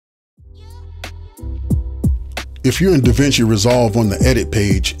If you're in Davinci Resolve on the edit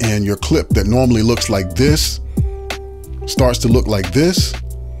page and your clip that normally looks like this starts to look like this,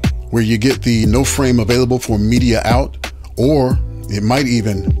 where you get the no frame available for media out, or it might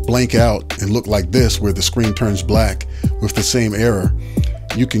even blank out and look like this where the screen turns black with the same error,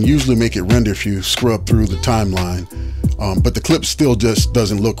 you can usually make it render if you scrub through the timeline, but the clip still just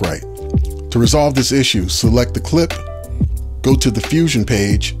doesn't look right. To resolve this issue, select the clip, go to the Fusion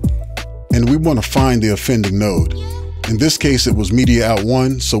page, and we want to find the offending node. In this case, it was Media Out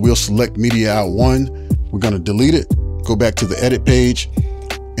 1, so we'll select Media Out 1. We're going to delete it, go back to the edit page,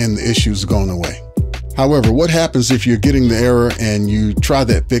 and the issue's gone away. However, what happens if you're getting the error and you try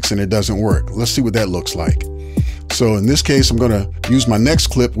that fix and it doesn't work? Let's see what that looks like. So in this case, I'm going to use my next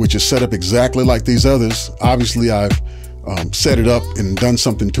clip, which is set up exactly like these others. Obviously, I've set it up and done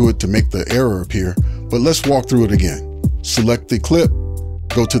something to it to make the error appear, but let's walk through it again. Select the clip,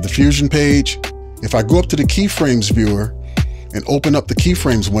 go to the Fusion page. If I go up to the keyframes viewer and open up the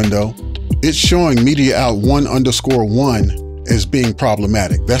keyframes window, it's showing Media Out 1_1 as being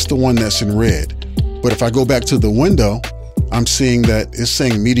problematic. That's the one that's in red. But if I go back to the window, I'm seeing that it's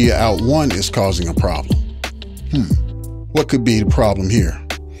saying Media Out 1 is causing a problem. What could be the problem here?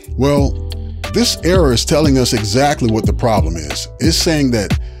 Well, this error is telling us exactly what the problem is. It's saying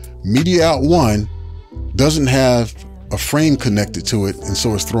that Media Out 1 doesn't have a frame connected to it, and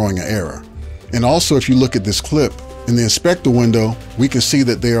so it's throwing an error. And also, if you look at this clip in the inspector window, we can see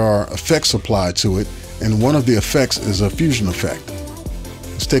that there are effects applied to it, and one of the effects is a fusion effect.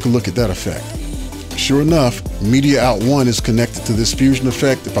 Let's take a look at that effect. Sure enough, Media Out 1 is connected to this fusion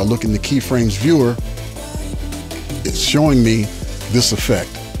effect. If I look in the keyframes viewer, it's showing me this effect,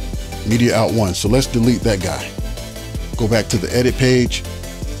 Media Out 1. So let's delete that guy. Go back to the edit page.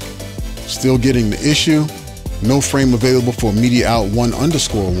 Still getting the issue. No frame available for Media Out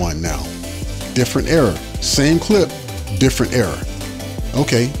 1_1 now. Different error. Same clip, different error.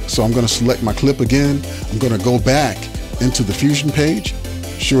 Okay, so I'm going to select my clip again. I'm going to go back into the Fusion page.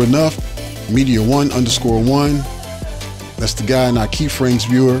 Sure enough, Media 1_1. That's the guy in our keyframes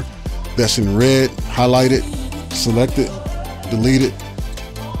viewer. That's in red. Highlight it, select it, delete it.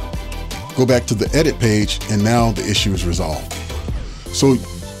 Go back to the edit page, and now the issue is resolved. So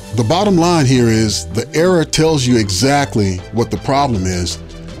the bottom line here is the error tells you exactly what the problem is.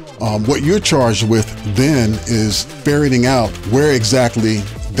 What you're charged with then is ferreting out where exactly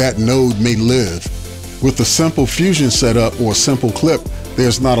that node may live. With a simple Fusion setup or a simple clip,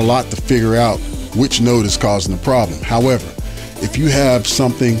 there's not a lot to figure out which node is causing the problem. However, if you have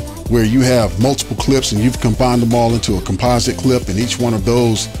something where you have multiple clips and you've combined them all into a composite clip, and each one of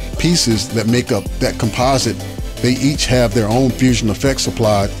those pieces that make up that composite, they each have their own fusion effects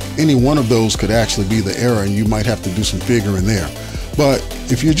applied. Any one of those could actually be the error, and you might have to do some figuring there. But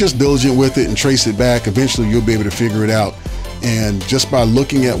if you're just diligent with it and trace it back, eventually you'll be able to figure it out. And just by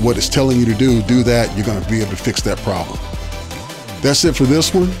looking at what it's telling you to do that, you're going to be able to fix that problem. That's it for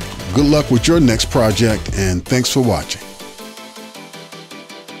this one. Good luck with your next project, and thanks for watching.